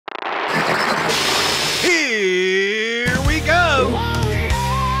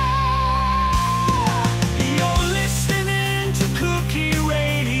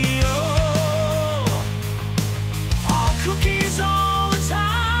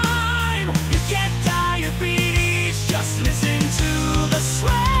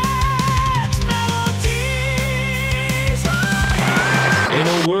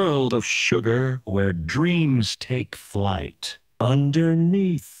world of sugar where dreams take flight.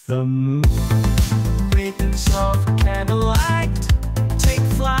 Underneath the moon, Breathing soft candlelight, take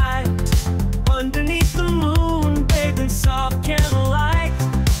flight. Underneath the moon, bathing soft candlelight.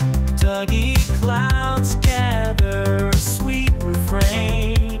 Dougie clouds gather a sweet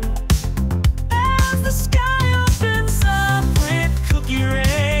refrain as the sky opens up with cookie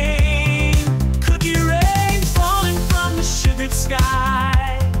rain. Cookie rain falling from the sugared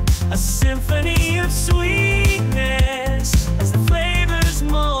sky, a symphony of sweetness as the flavors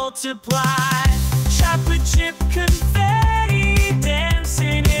multiply. Chocolate chip confetti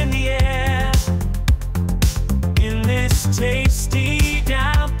dancing in the air in this tasty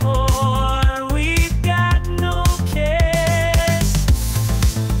downpour. We've got no cares.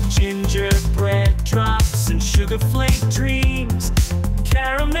 Gingerbread drops and sugar flake dreams,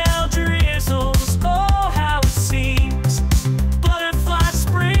 caramel drizzles, oh how it seems. Butterfly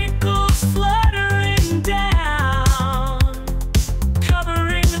sprinkles fluttering down,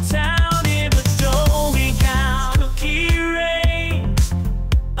 covering the town in a doughy gown. Cookie rain,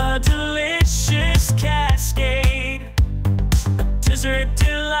 a delicious cascade, a dessert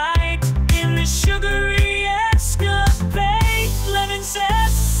delight in the sugary escapade. Lemon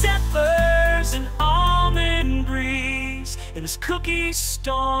zest, peppers, and almond breeze in this cookie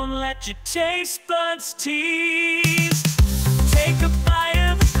storm. Let your taste buds tease. Take a bite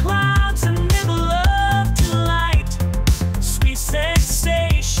of the clouds and nibble of delight. Sweet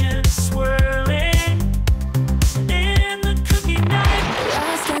sensation swirling in the cookie night.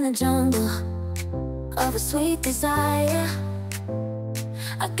 Lost in the jungle of a sweet desire,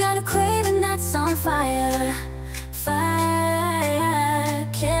 I got a craving that's on fire. Fire,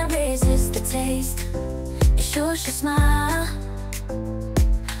 can't resist the taste. It sure should smile,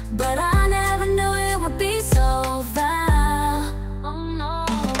 but I never knew it would be so vile. Oh no.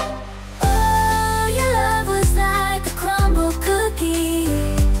 Oh, your love was like a crumbled cookie,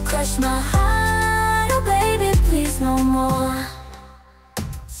 crushed my heart. Oh baby, please no more.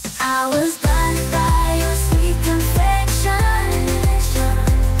 I was blinded by your sweet confection.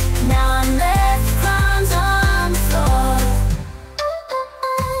 Now I'm left with crumbs on the floor.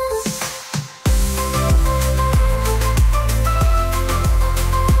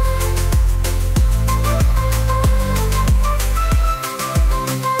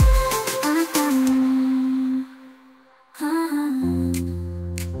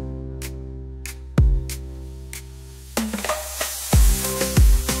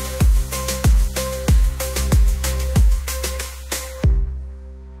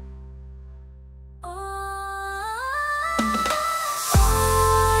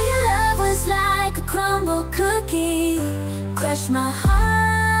 Crumbled cookie, crush my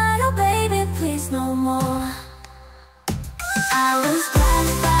heart. Oh baby, please no more. I was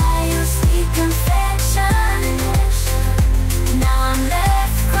blinded by your sweet confection. Now I'm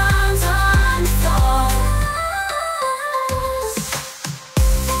left with crumbs on the floor.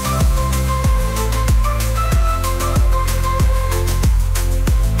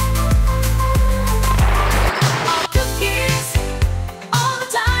 All cookies, all the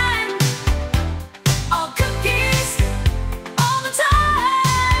time. All cookies, all the time.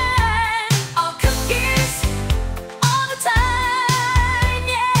 All cookies, all the time,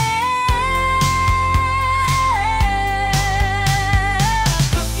 yeah.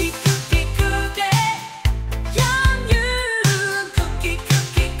 Cookie, cookie, cookie, yum you. Cookie,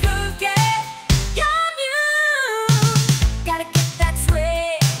 cookie, cookie, yum you. Gotta get that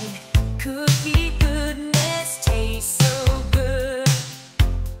sweet cookie goodness, tastes so good,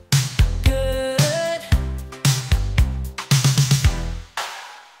 good.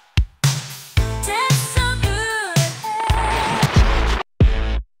 Tastes so good.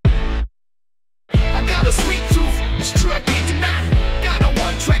 I got a sweet tooth, struck me tonight. Got a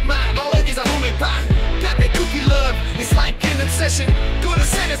one-track mind, all it is a homemade pie. Got that cookie love, it's like an obsession. Gonna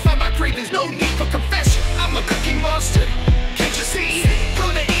satisfy my cravings, no need for confession. I'm a cookie monster, can't you see?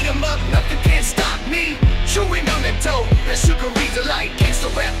 Gonna eat 'em up, nothing can stop me. Chewing on that dough, that sugary delight. Gangsta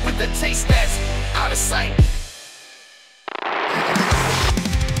rap with the taste that's out of sight.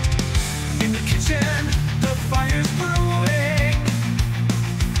 In the kitchen, the fire's brewing.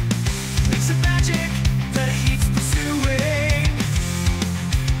 Mix of magic, the heat's pursuing.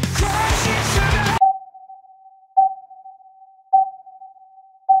 Crushing sugar.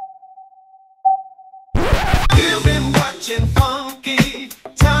 You've been watching fun.